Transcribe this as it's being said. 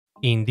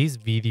In this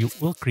video,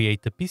 we'll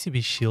create a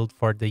PCB shield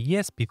for the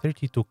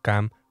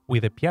ESP32-CAM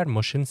with a PR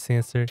motion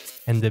sensor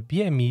and the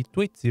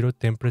BME280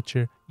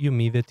 temperature,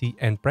 humidity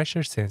and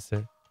pressure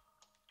sensor.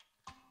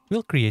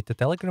 We'll create a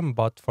Telegram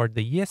bot for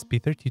the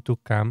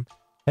ESP32-CAM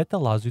that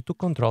allows you to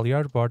control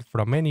your board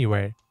from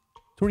anywhere,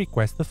 to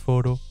request a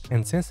photo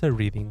and sensor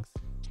readings.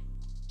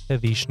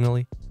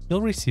 Additionally,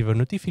 you'll receive a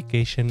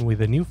notification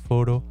with a new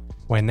photo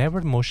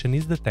whenever motion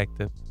is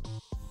detected.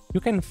 You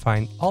can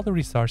find all the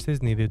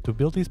resources needed to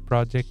build this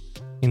project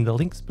in the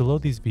links below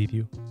this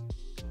video.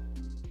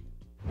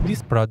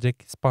 This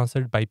project is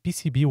sponsored by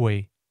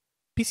PCBWay.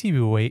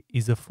 PCBWay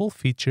is a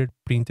full-featured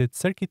printed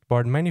circuit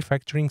board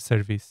manufacturing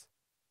service.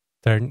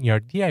 Turn your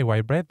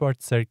DIY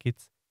breadboard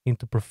circuits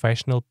into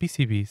professional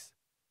PCBs.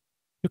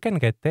 You can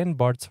get 10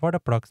 boards for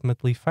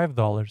approximately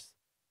 $5,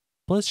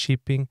 plus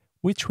shipping,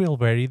 which will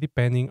vary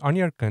depending on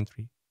your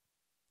country.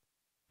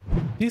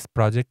 This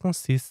project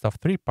consists of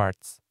 3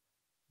 parts: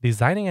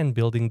 designing and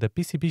building the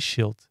PCB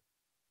Shield,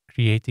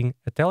 creating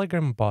a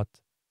Telegram bot,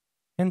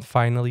 and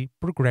finally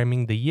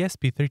programming the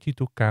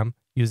ESP32-CAM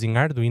using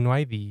Arduino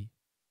IDE.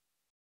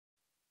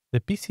 The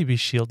PCB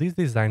Shield is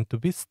designed to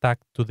be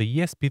stacked to the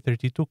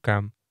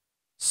ESP32-CAM,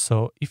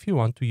 so if you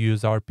want to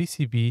use our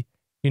PCB,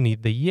 you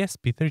need the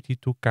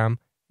ESP32-CAM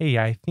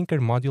AI Thinker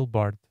module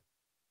board.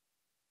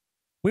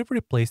 We've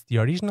replaced the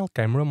original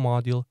camera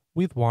module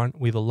with one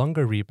with a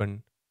longer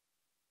ribbon.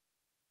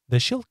 The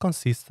shield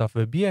consists of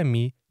a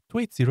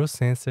BME280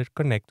 sensor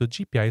connected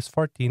to GPIOs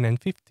 14 and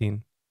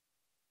 15,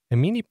 a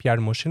mini PR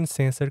motion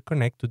sensor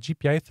connected to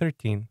GPIO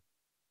 13,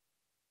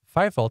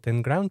 5V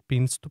and ground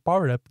pins to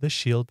power up the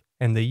shield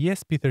and the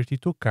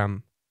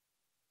ESP32-CAM,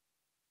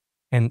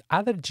 and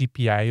other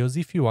GPIOs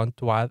if you want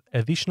to add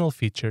additional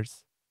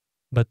features,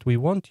 but we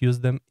won't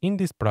use them in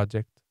this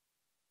project.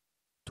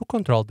 To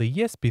control the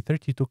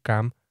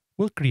ESP32-CAM,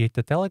 we'll create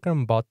a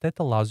Telegram bot that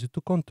allows you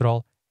to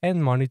control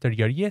and monitor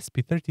your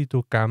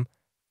ESP32-CAM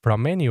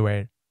from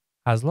anywhere,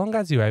 as long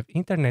as you have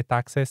internet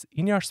access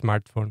in your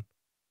smartphone.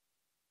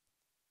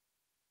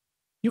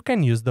 You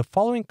can use the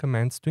following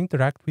commands to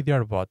interact with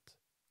your bot.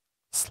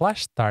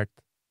 /start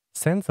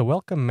sends a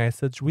welcome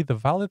message with the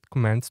valid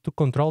commands to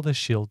control the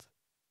shield.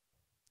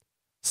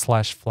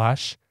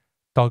 /flash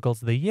toggles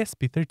the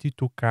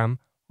ESP32-CAM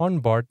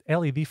onboard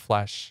LED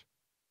flash.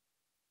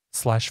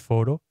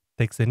 /photo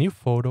takes a new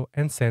photo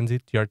and sends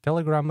it to your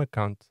Telegram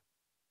account.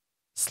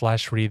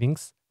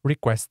 /readings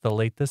requests the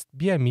latest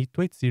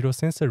BME280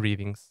 sensor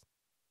readings.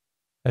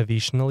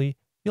 Additionally,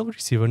 you'll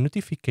receive a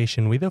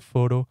notification with a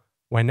photo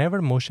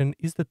whenever motion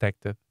is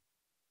detected.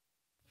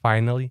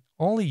 Finally,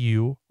 only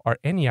you or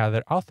any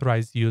other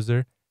authorized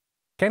user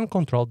can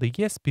control the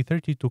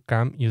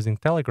ESP32-CAM using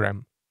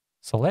Telegram.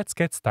 So let's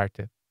get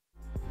started.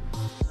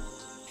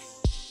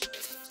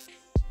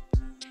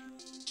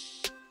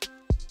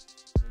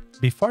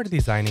 Before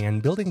designing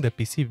and building the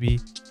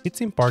PCB,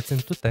 it's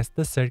important to test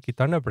the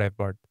circuit on a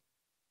breadboard.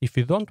 If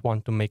you don't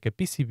want to make a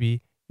PCB,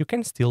 you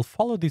can still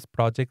follow this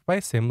project by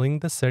assembling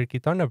the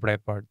circuit on a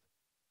breadboard.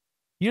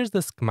 Here's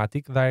the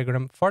schematic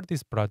diagram for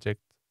this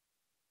project.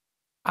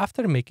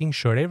 After making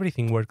sure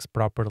everything works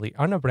properly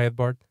on a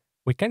breadboard,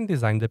 we can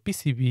design the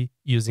PCB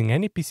using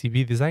any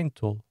PCB design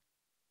tool.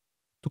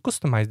 To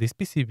customize this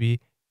PCB,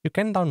 you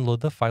can download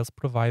the files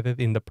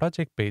provided in the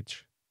project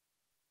page.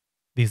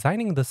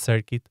 Designing the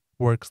circuit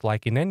works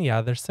like in any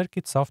other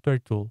circuit software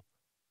tool.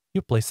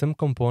 You place some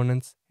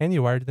components and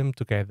you wire them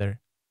together.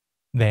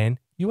 Then,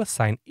 you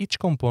assign each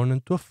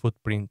component to a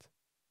footprint.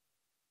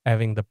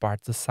 Having the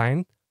parts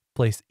assigned,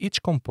 place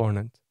each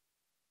component.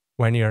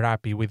 When you're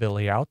happy with the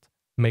layout,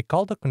 make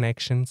all the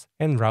connections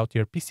and route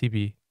your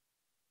PCB.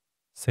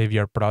 Save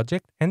your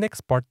project and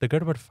export the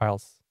Gerber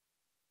files.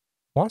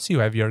 Once you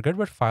have your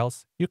Gerber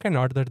files, you can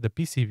order the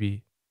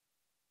PCB.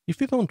 If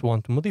you don't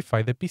want to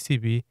modify the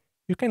PCB,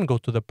 you can go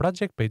to the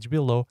project page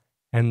below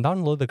and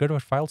download the Gerber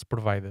files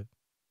provided.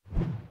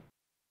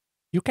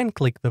 You can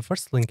click the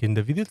first link in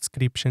the video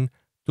description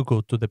to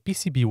go to the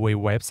PCBWay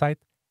website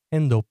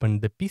and open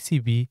the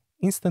PCB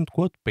Instant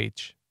Quote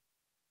page.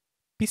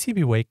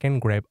 PCBWay can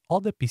grab all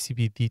the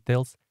PCB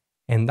details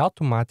and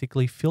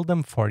automatically fill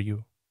them for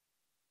you.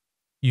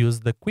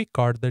 Use the Quick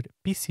Order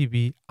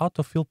PCB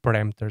Autofill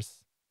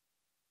parameters.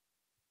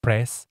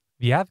 Press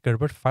the Add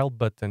Gerber File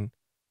button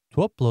to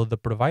upload the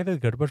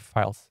provided Gerber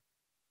files.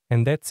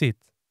 And that's it.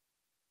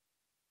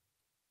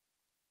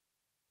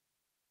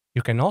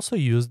 You can also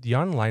use the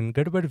online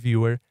Gerber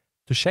viewer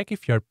to check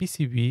if your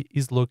PCB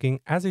is looking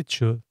as it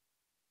should.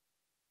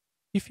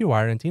 If you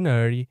aren't in a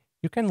hurry,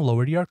 you can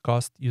lower your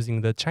cost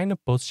using the China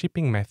Post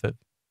shipping method.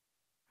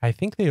 I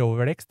think they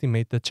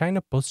overestimate the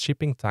China Post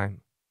shipping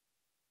time.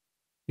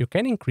 You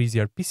can increase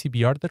your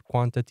PCB order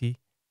quantity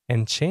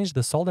and change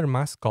the solder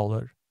mask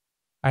color.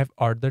 I've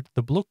ordered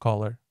the blue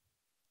color.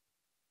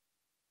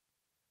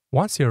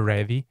 Once you're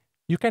ready,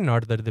 you can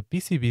order the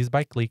PCBs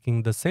by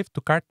clicking the Save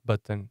to Cart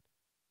button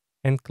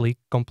and click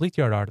Complete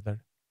your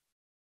order.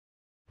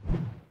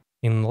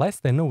 In less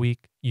than a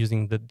week,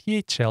 using the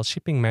DHL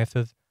shipping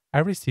method, I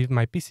received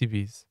my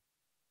PCBs.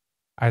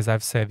 As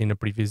I've said in a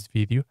previous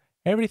video,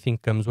 everything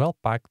comes well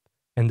packed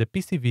and the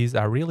PCBs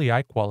are really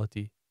high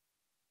quality.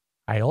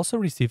 I also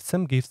received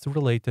some gifts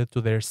related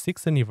to their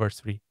 6th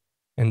anniversary,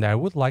 and I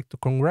would like to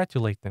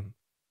congratulate them.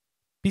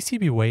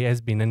 PCBWay has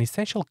been an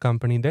essential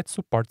company that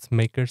supports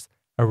makers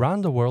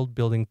around the world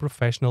building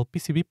professional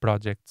PCB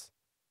projects.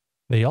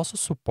 They also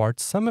support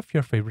some of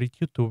your favorite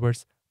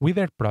YouTubers with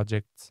their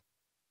projects.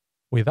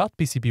 Without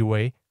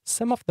PCBWay,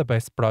 some of the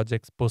best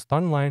projects posted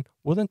online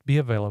wouldn't be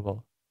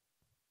available.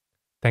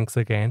 Thanks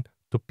again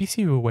to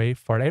PCBWay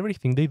for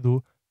everything they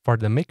do for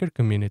the maker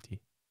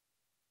community.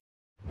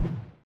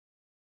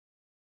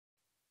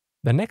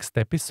 The next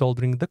step is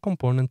soldering the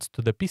components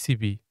to the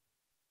PCB.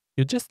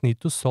 You just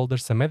need to solder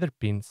some other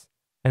pins,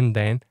 and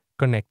then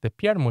connect the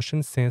PR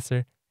motion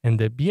sensor and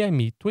the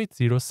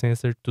BME280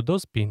 sensor to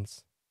those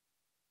pins.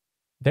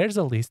 There's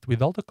a list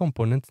with all the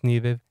components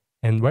needed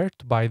and where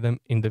to buy them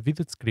in the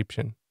video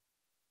description.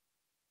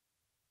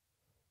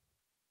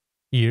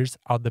 Here's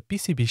how the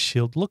PCB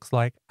Shield looks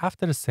like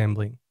after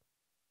assembling.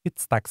 It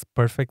stacks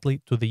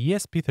perfectly to the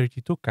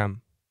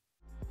ESP32-CAM.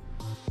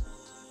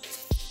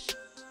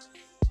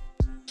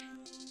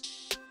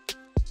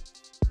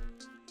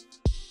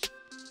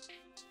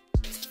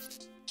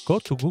 Go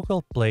to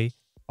Google Play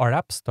or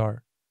App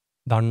Store,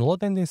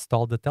 download and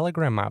install the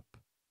Telegram app.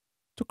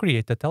 To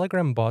create a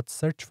Telegram bot,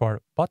 search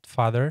for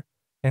BotFather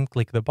and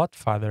click the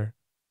BotFather.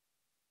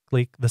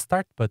 Click the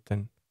Start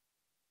button.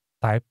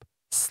 Type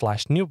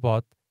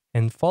 /newbot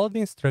and follow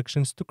the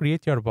instructions to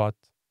create your bot.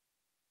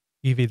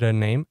 Give it a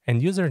name and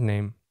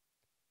username.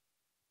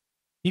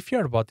 If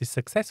your bot is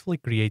successfully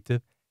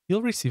created,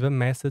 you'll receive a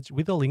message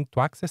with a link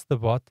to access the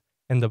bot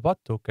and the bot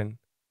token.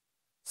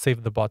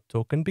 Save the bot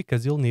token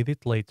because you'll need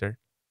it later,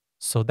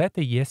 so that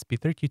the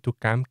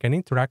ESP32-CAM can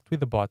interact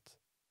with the bot.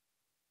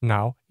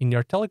 Now, in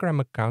your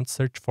Telegram account,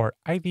 search for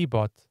ID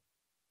bot.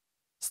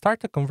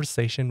 Start a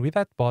conversation with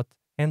that bot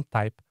and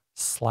type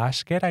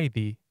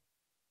 /getID.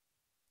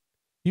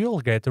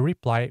 You'll get a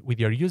reply with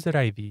your user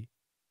ID.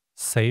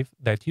 Save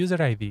that user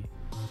ID.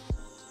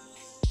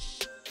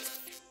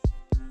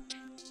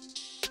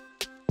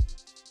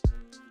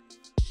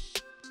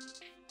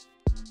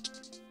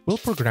 We'll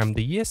program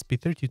the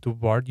ESP32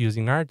 board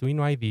using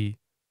Arduino IDE,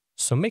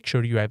 so make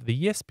sure you have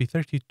the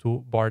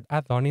ESP32 board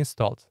add-on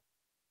installed.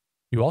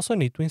 You also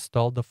need to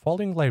install the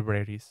following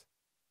libraries: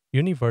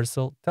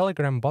 Universal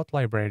Telegram Bot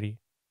Library,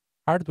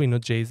 Arduino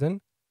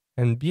JSON,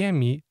 and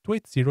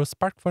BME280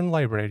 SparkFun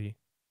library.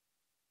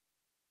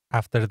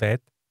 After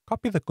that,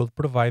 copy the code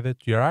provided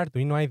to your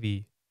Arduino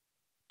IDE.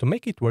 To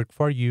make it work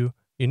for you,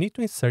 you need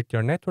to insert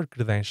your network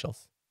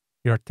credentials,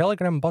 your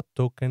Telegram bot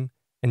token,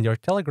 and your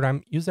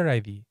Telegram user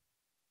ID.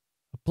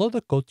 Upload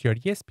the code to your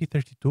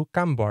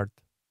ESP32-CAM board.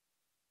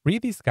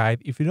 Read this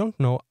guide if you don't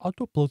know how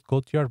to upload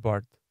code to your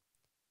board.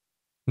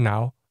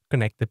 Now,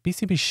 connect the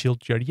PCB Shield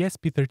to your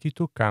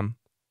ESP32-CAM.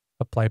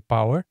 Apply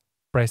power,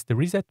 press the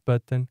reset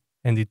button,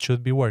 and it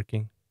should be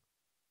working.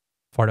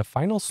 For the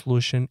final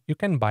solution, you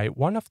can buy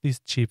one of these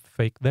cheap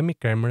fake dummy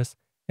cameras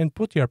and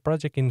put your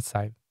project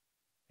inside.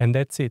 And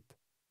that's it.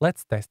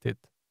 Let's test it.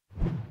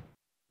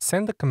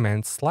 Send the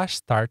command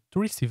 /start to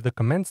receive the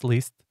commands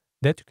list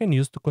that you can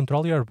use to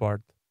control your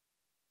board.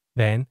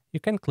 Then you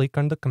can click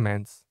on the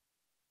commands.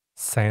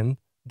 Send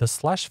the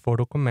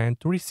 /photo command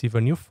to receive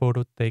a new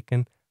photo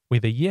taken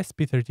with the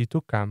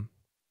ESP32-CAM.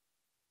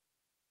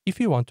 If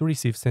you want to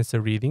receive sensor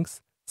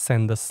readings,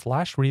 send the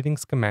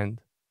 /readings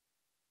command.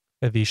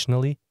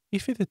 Additionally,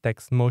 if it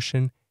detects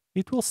motion,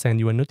 it will send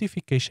you a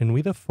notification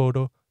with a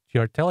photo to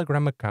your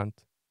Telegram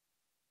account.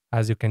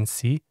 As you can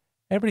see,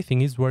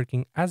 everything is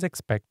working as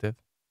expected.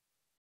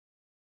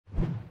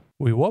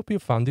 We hope you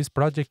found this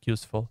project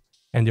useful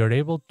and you're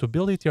able to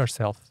build it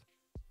yourself.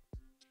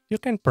 You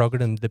can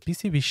program the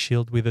PCB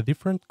Shield with a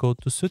different code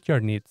to suit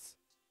your needs.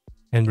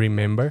 And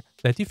remember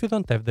that if you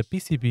don't have the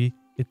PCB,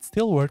 it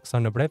still works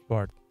on a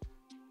breadboard.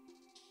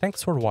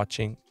 Thanks for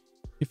watching.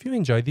 If you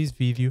enjoyed this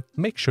video,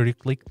 make sure you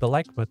click the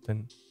like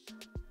button.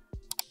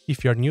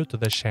 If you're new to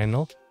the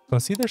channel,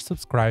 consider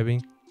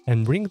subscribing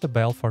and ring the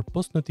bell for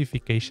post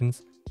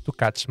notifications to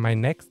catch my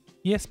next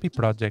ESP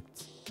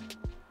projects.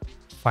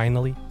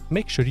 Finally,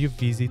 make sure you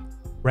visit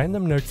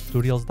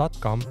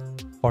randomnerdtutorials.com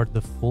for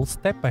the full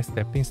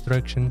step-by-step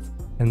instructions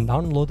and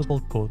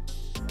downloadable code.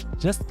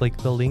 Just click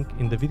the link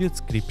in the video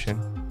description.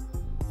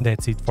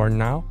 That's it for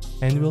now,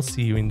 and we'll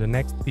see you in the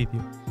next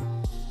video.